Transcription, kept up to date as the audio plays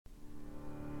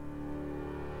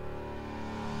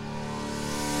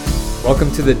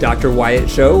Welcome to the Dr. Wyatt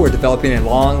Show, where developing a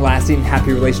long-lasting,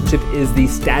 happy relationship is the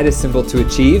status symbol to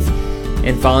achieve,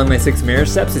 and following my 6 marriage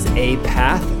steps is a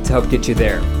path to help get you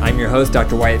there. I'm your host,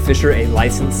 Dr. Wyatt Fisher, a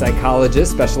licensed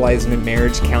psychologist specializing in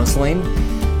marriage counseling.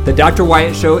 The Dr.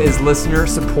 Wyatt Show is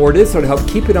listener-supported, so to help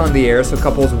keep it on the air so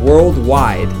couples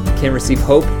worldwide can receive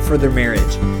hope for their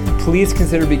marriage, please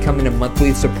consider becoming a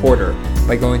monthly supporter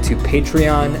by going to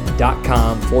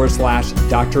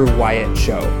patreon.com/Dr. Wyatt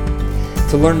Show.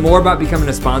 To learn more about becoming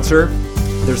a sponsor,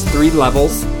 there's 3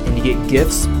 levels, and you get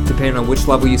gifts depending on which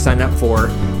level you sign up for.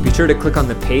 Be sure to click on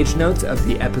the page notes of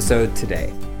the episode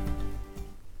today.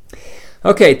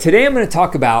 Okay, today I'm going to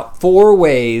talk about 4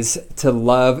 ways to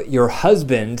love your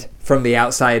husband from the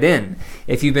outside in.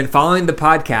 If you've been following the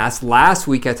podcast, last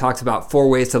week I talked about 4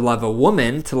 ways to love a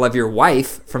woman, to love your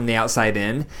wife from the outside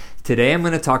in. Today I'm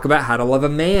going to talk about how to love a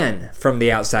man from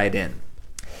the outside in.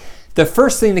 The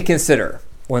first thing to consider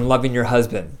when loving your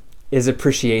husband is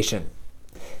appreciation.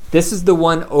 This is the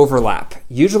one overlap.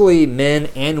 Usually men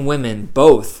and women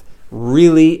both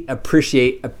really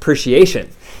appreciate appreciation,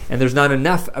 and there's not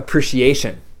enough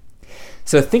appreciation.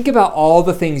 So think about all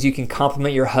the things you can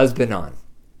compliment your husband on.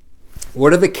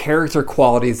 What are the character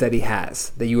qualities that he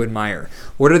has that you admire?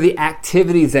 What are the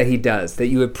activities that he does that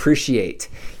you appreciate?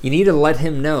 You need to let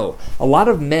him know. A lot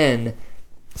of men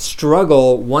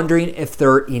struggle wondering if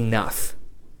they're enough.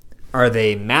 Are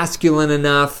they masculine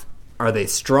enough? Are they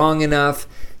strong enough?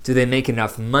 Do they make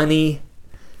enough money?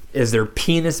 Is their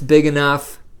penis big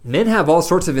enough? Men have all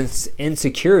sorts of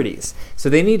insecurities. So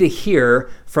they need to hear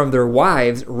from their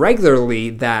wives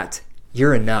regularly that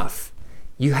you're enough.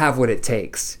 You have what it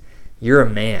takes. You're a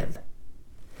man.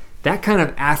 That kind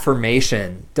of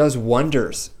affirmation does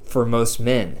wonders for most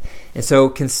men. And so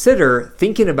consider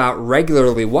thinking about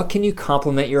regularly, what can you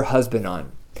compliment your husband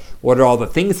on? What are all the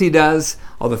things he does,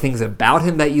 all the things about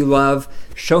him that you love?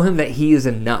 Show him that he is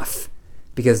enough,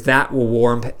 because that will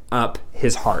warm up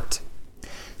his heart.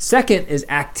 Second is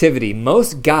activity.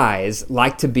 Most guys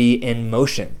like to be in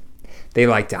motion. They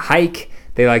like to hike,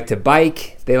 they like to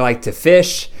bike, they like to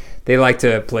fish, they like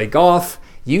to play golf,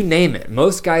 you name it.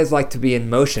 Most guys like to be in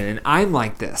motion, and I'm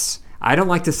like this. I don't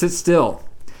like to sit still.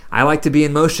 I like to be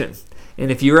in motion. And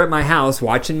if you're at my house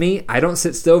watching me, I don't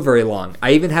sit still very long.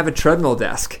 I even have a treadmill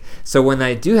desk. So when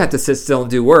I do have to sit still and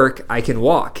do work, I can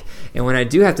walk. And when I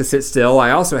do have to sit still,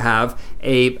 I also have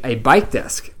a bike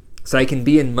desk. So I can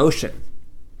be in motion.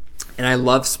 And I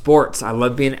love sports. I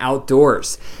love being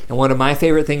outdoors. And one of my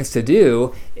favorite things to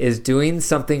do is doing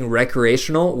something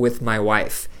recreational with my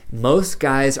wife. Most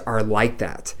guys are like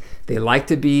that. They like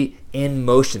to be in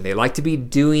motion. They like to be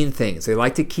doing things. They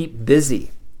like to keep busy.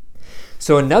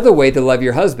 So another way to love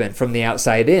your husband from the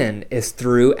outside in is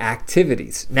through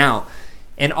activities. Now,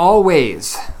 in all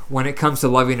ways, when it comes to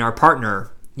loving our partner,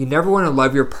 you never want to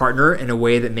love your partner in a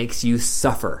way that makes you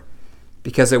suffer,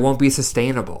 because it won't be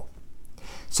sustainable.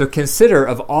 So consider,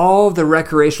 of all the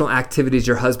recreational activities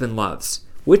your husband loves,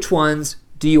 which ones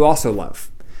do you also love?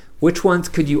 Which ones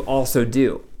could you also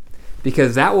do?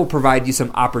 Because that will provide you some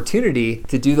opportunity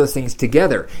to do those things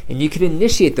together, and you can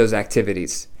initiate those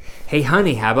activities. Hey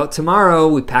honey, how about tomorrow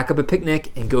we pack up a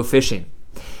picnic and go fishing?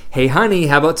 Hey honey,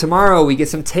 how about tomorrow we get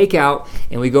some takeout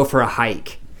and we go for a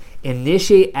hike?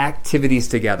 Initiate activities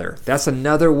together. That's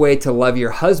another way to love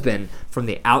your husband from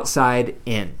the outside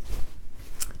in.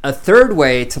 A third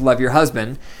way to love your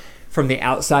husband from the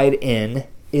outside in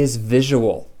is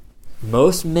visual.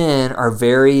 Most men are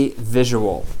very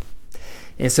visual.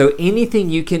 And so anything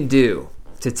you can do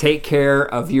to take care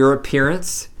of your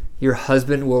appearance, your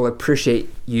husband will appreciate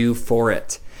you for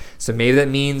it. So maybe that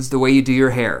means the way you do your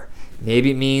hair.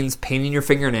 Maybe it means painting your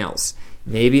fingernails.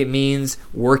 Maybe it means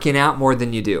working out more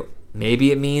than you do.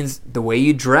 Maybe it means the way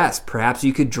you dress. Perhaps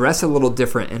you could dress a little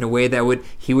different in a way that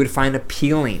he would find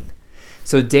appealing.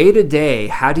 So day to day,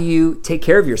 how do you take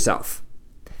care of yourself?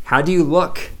 How do you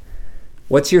look?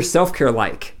 What's your self-care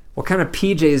like? What kind of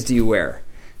PJs do you wear?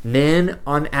 Men,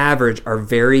 on average, are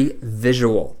very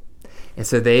visual. And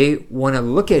so they want to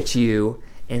look at you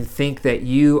and think that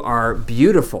you are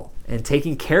beautiful and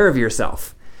taking care of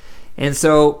yourself. And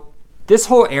so this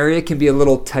whole area can be a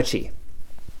little touchy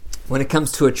when it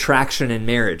comes to attraction in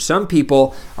marriage. Some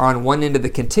people are on one end of the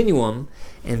continuum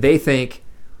and they think,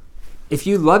 if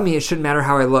you love me, it shouldn't matter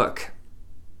how I look.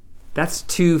 That's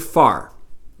too far,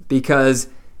 because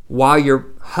while your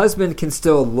husband can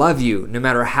still love you no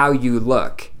matter how you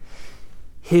look,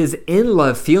 his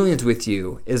in-love feelings with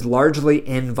you is largely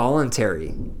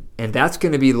involuntary, and that's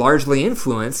going to be largely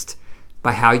influenced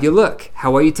by how you look,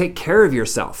 how well you take care of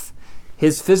yourself.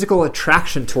 His physical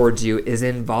attraction towards you is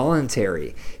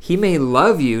involuntary. He may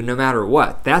love you no matter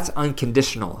what. That's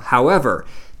unconditional. However,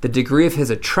 the degree of his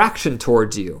attraction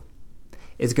towards you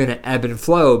is going to ebb and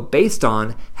flow based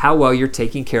on how well you're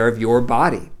taking care of your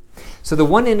body. So the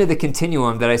one end of the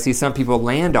continuum that I see some people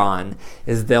land on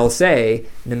is they'll say,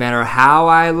 no matter how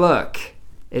I look,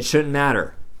 it shouldn't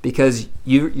matter because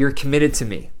you're committed to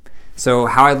me. So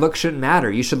how I look shouldn't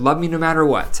matter. You should love me no matter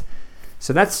what.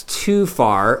 So that's too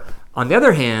far. On the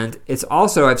other hand, it's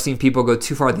also, I've seen people go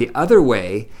too far the other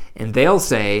way, and they'll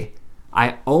say,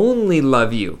 I only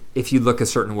love you if you look a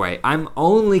certain way. I'm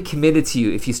only committed to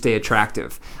you if you stay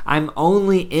attractive. I'm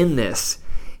only in this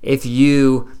if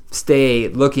you stay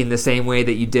looking the same way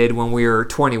that you did when we were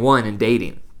 21 and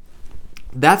dating.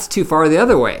 That's too far the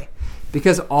other way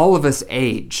because all of us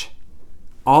age.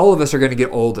 All of us are going to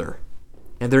get older.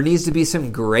 And there needs to be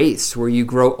some grace where you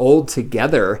grow old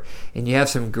together and you have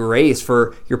some grace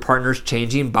for your partner's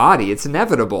changing body. It's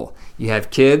inevitable. You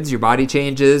have kids, your body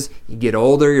changes. You get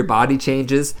older, your body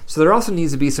changes. So there also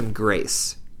needs to be some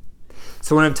grace.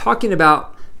 So when I'm talking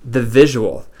about the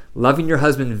visual, loving your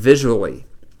husband visually,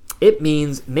 it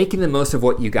means making the most of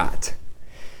what you got.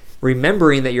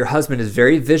 Remembering that your husband is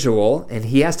very visual and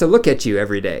he has to look at you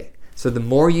every day. So the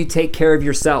more you take care of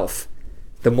yourself,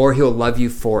 the more he'll love you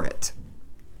for it.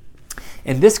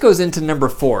 And this goes into number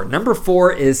 4. Number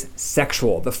 4 is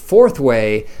sexual. The fourth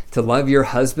way to love your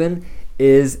husband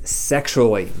is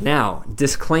sexually. Now,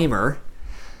 disclaimer,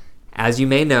 as you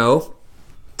may know,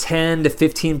 10 to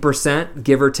 15%,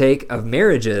 give or take, of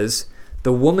marriages,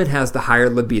 the woman has the higher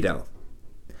libido.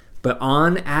 But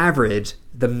on average,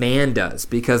 the man does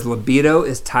because libido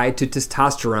is tied to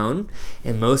testosterone,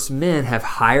 and most men have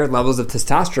higher levels of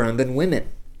testosterone than women.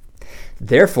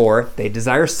 Therefore, they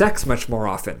desire sex much more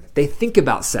often. They think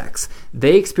about sex.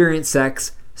 They experience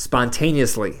sex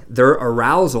spontaneously. Their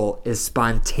arousal is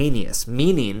spontaneous,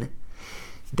 meaning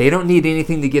they don't need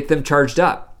anything to get them charged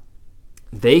up.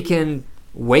 They can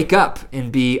wake up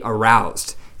and be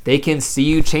aroused. They can see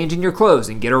you changing your clothes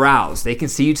and get aroused. They can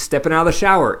see you stepping out of the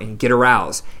shower and get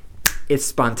aroused. It's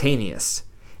spontaneous.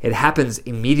 It happens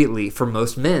immediately for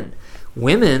most men.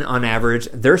 Women, on average,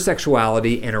 their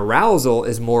sexuality and arousal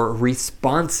is more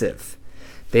responsive.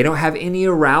 They don't have any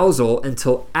arousal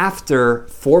until after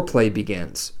foreplay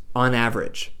begins, on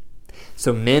average.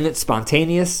 So men, it's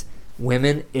spontaneous.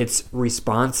 Women, it's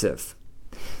responsive.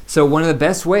 So one of the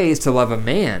best ways to love a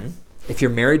man, if you're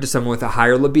married to someone with a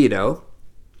higher libido,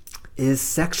 is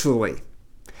sexually.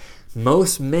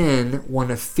 Most men want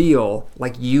to feel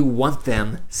like you want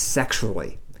them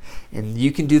sexually. And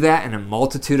you can do that in a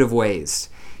multitude of ways.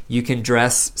 You can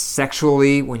dress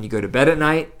sexually when you go to bed at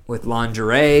night with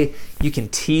lingerie. You can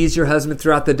tease your husband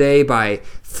throughout the day by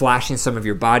flashing some of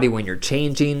your body when you're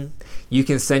changing. You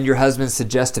can send your husband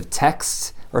suggestive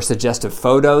texts or suggestive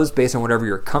photos based on whatever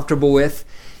you're comfortable with.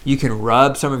 You can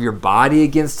rub some of your body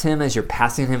against him as you're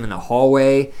passing him in the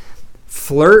hallway.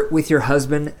 Flirt with your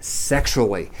husband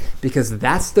sexually because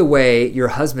that's the way your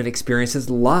husband experiences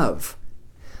love.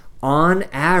 On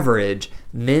average,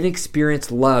 men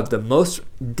experience love the most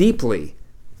deeply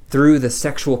through the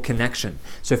sexual connection.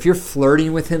 So if you're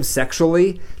flirting with him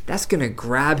sexually, that's going to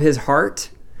grab his heart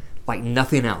like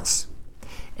nothing else.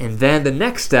 And then the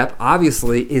next step,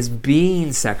 obviously, is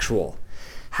being sexual.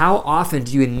 How often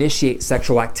do you initiate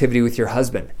sexual activity with your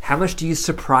husband? How much do you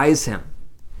surprise him?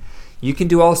 You can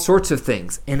do all sorts of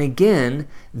things. And again,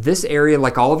 this area,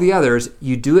 like all of the others,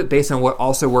 you do it based on what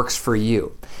also works for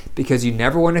you. Because you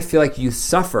never want to feel like you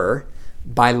suffer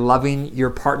by loving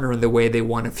your partner in the way they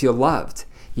want to feel loved.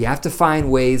 You have to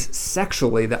find ways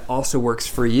sexually that also works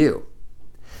for you.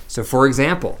 So for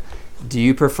example, do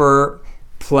you prefer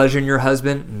pleasuring your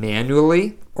husband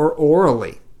manually or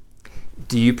orally?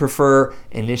 Do you prefer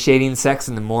initiating sex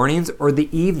in the mornings or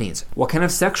the evenings? What kind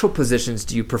of sexual positions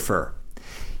do you prefer?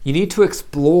 You need to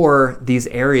explore these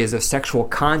areas of sexual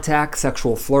contact,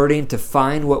 sexual flirting to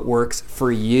find what works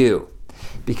for you.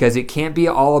 Because it can't be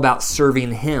all about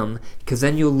serving him, because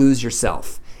then you'll lose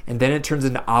yourself. And then it turns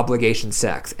into obligation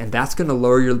sex. And that's going to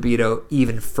lower your libido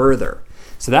even further.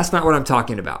 So that's not what I'm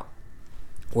talking about.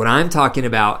 What I'm talking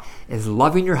about is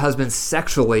loving your husband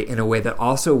sexually in a way that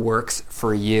also works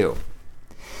for you.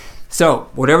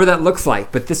 So whatever that looks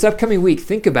like. But this upcoming week,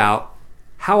 think about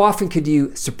how often could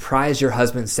you surprise your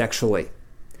husband sexually?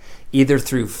 Either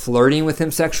through flirting with him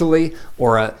sexually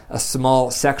or a small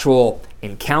sexual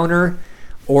encounter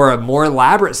or a more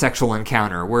elaborate sexual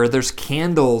encounter where there's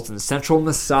candles and sensual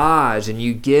massage and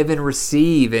you give and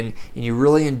receive and you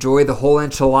really enjoy the whole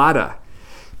enchilada.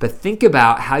 But think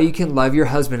about how you can love your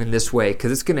husband in this way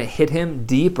because it's going to hit him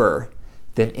deeper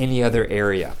than any other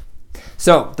area.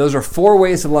 So those are 4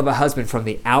 ways to love a husband from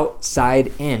the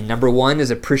outside in. Number 1 is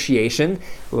appreciation.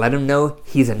 Let him know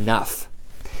he's enough.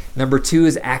 Number 2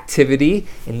 is activity.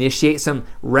 Initiate some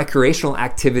recreational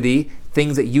activity,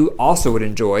 things that you also would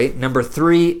enjoy. Number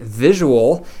 3,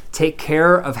 visual. Take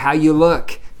care of how you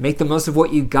look. Make the most of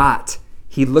what you got.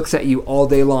 He looks at you all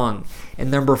day long.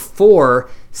 And number 4,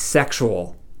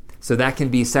 sexual. So that can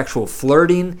be sexual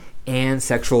flirting and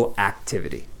sexual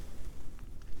activity.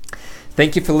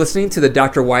 Thank you for listening to the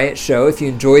Dr. Wyatt Show. If you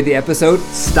enjoyed the episode,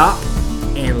 stop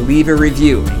and leave a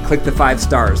review and click the 5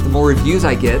 stars. The more reviews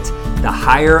I get, the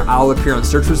higher I'll appear on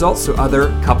search results so other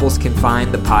couples can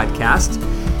find the podcast.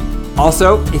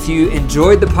 Also, if you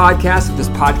enjoyed the podcast, if this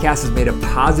podcast has made a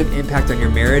positive impact on your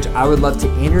marriage, I would love to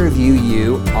interview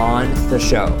you on the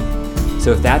show.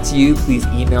 So if that's you, please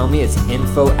email me. It's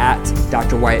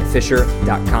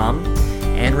info@drwyattfisher.com.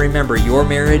 And remember, your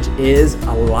marriage is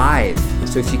alive.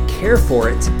 So if you care for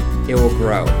it, it will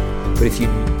grow. But if you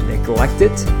neglect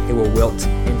it, it will wilt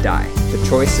and die. The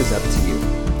choice is up to you.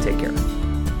 Take care.